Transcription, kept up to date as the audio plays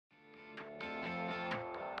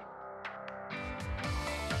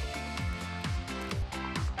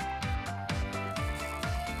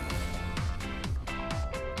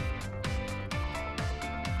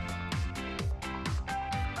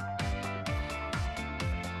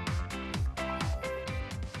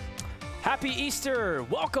Happy Easter!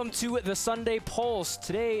 Welcome to the Sunday Pulse.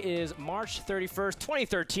 Today is March 31st,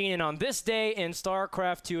 2013, and on this day in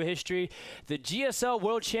StarCraft II history, the GSL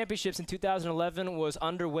World Championships in 2011 was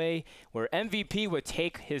underway, where MVP would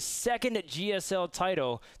take his second GSL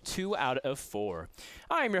title 2 out of 4.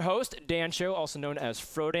 I am your host, Dan Cho, also known as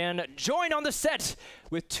Frodan, joined on the set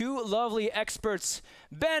with two lovely experts,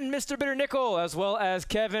 Ben, MrBitter Nickel, as well as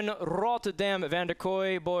Kevin, RotterdaM Van der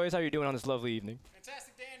Kooi. Boys, how are you doing on this lovely evening?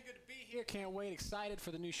 Fantastic, Dan. Good to be here. Can't wait. Excited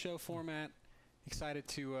for the new show format. Excited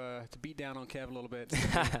to beat down on Kev a little bit.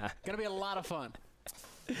 Gonna be a lot of fun.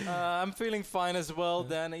 I'm feeling fine as well,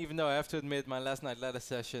 Dan, even though I have to admit my last night ladder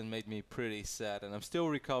session made me pretty sad, and I'm still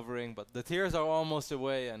recovering, but the tears are almost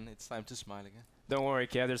away, and it's time to smile again. Don't worry,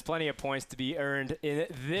 Kev. There's plenty of points to be earned in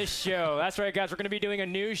this show. That's right, guys. We're going to be doing a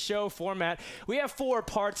new show format. We have 4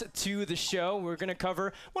 parts to the show. We're going to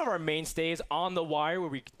cover one of our mainstays, On the Wire, where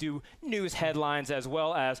we do news headlines as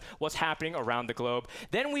well as what's happening around the globe.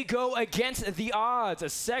 Then we go Against the Odds, a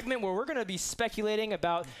segment where we're going to be speculating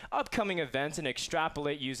about upcoming events and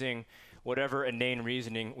extrapolate using whatever inane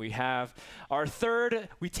reasoning we have. Our third,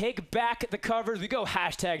 we take back the covers. We go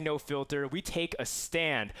hashtag no filter. We take a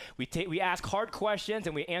stand. We ask hard questions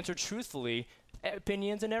and we answer truthfully,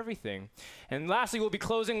 opinions and everything. And lastly, we'll be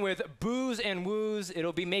closing with Booze and Woos.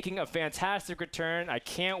 It'll be making a fantastic return. I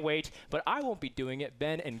can't wait, but I won't be doing it.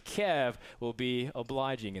 Ben and Kev will be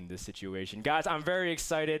obliging in this situation. Guys, I'm very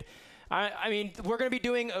excited. I mean, we're going to be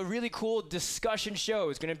doing a really cool discussion show.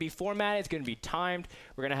 It's going to be formatted. It's going to be timed.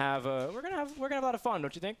 We're going to have a lot of fun,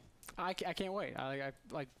 don't you think? I can't wait.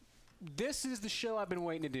 This is the show I've been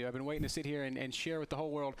waiting to do. I've been waiting to sit here and share with the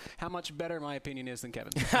whole world how much better my opinion is than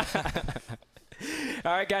Kevin's.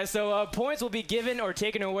 All right, guys, so points will be given or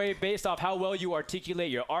taken away based off how well you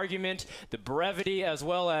articulate your argument, the brevity, as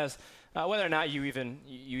well as whether or not you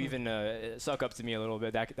even suck up to me a little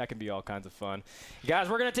bit. That can be all kinds of fun. Guys,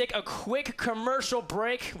 we're going to take a quick commercial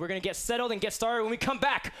break. We're going to get settled and get started. When we come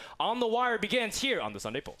back, On the Wire begins here on the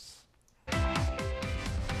Sunday Pulse.